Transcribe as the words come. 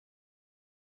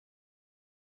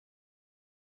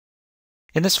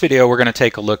In this video, we're going to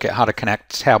take a look at how to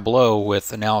connect Tableau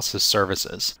with Analysis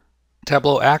Services.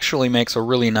 Tableau actually makes a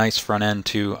really nice front end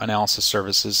to Analysis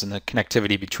Services, and the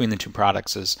connectivity between the two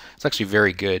products is actually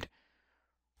very good.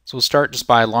 So we'll start just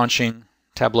by launching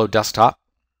Tableau Desktop,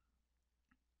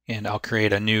 and I'll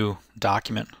create a new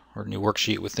document or new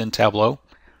worksheet within Tableau.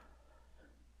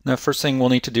 The first thing we'll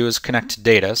need to do is connect to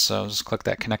data, so just click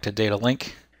that Connect to Data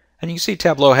link. And you can see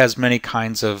Tableau has many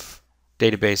kinds of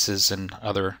databases and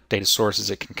other data sources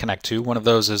it can connect to. One of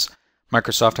those is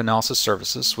Microsoft Analysis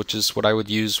Services, which is what I would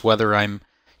use whether I'm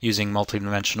using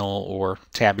multidimensional or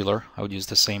tabular. I would use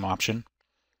the same option.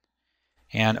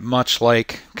 And much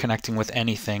like connecting with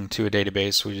anything to a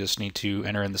database, we just need to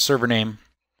enter in the server name,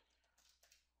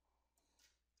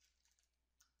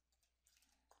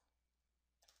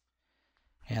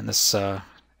 and this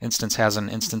instance has an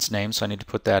instance name, so I need to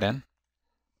put that in.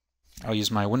 I'll use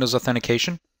my Windows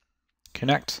authentication,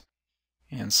 connect,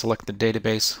 and select the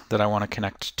database that I want to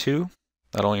connect to.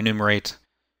 That'll enumerate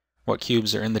what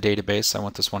cubes are in the database. I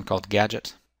want this one called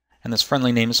Gadget, and this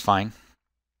friendly name is fine.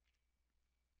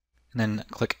 And then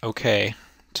click OK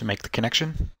to make the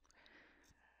connection.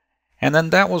 And then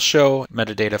that will show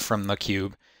metadata from the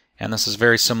cube. And this is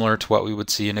very similar to what we would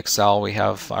see in Excel. We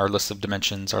have our list of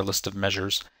dimensions, our list of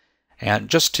measures. And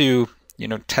just to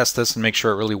test this and make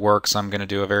sure it really works, I'm going to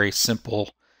do a very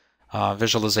simple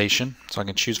visualization. So I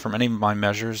can choose from any of my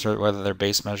measures, or whether they're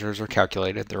base measures or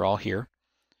calculated. They're all here.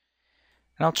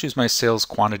 And I'll choose my sales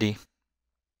quantity,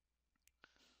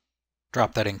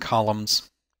 drop that in columns,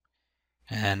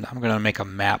 and I'm going to make a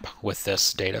map with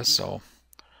this data. So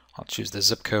I'll choose the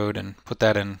zip code and put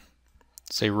that in,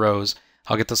 say, rows.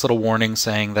 I'll get this little warning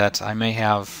saying that I may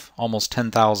have almost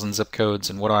 10,000 zip codes,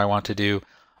 and what do I want to do?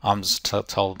 I'm just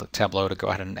tell the Tableau to go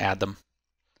ahead and add them.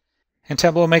 And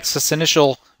Tableau makes this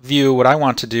initial view. What I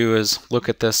want to do is look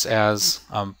at this as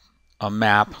a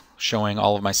map showing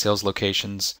all of my sales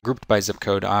locations grouped by zip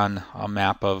code on a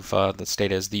map of this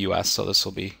data is the US, so this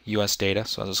will be US data.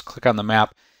 So I'll just click on the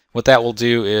map. What that will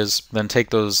do is then take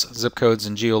those zip codes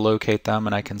and geolocate them,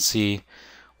 and I can see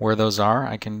where those are.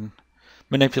 I can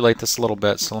manipulate this a little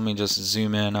bit, so let me just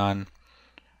zoom in on,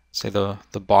 say, the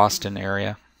Boston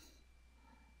area.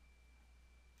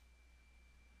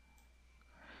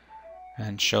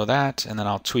 And show that, and then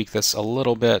I'll tweak this a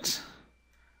little bit,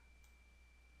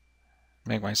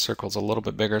 make my circles a little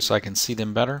bit bigger so I can see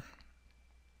them better.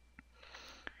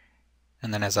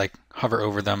 And then as I hover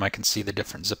over them, I can see the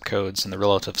different zip codes and the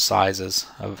relative sizes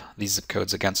of these zip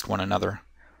codes against one another.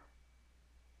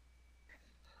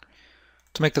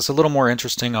 To make this a little more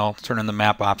interesting, I'll turn in the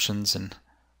map options and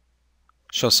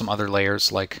show some other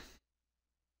layers like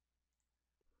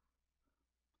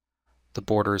the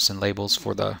borders and labels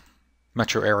for the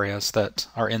metro areas that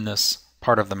are in this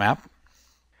part of the map.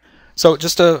 So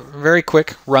just a very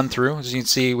quick run through. As you can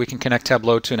see, we can connect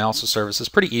Tableau to Analysis Services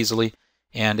pretty easily,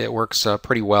 and it works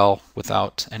pretty well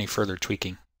without any further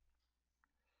tweaking.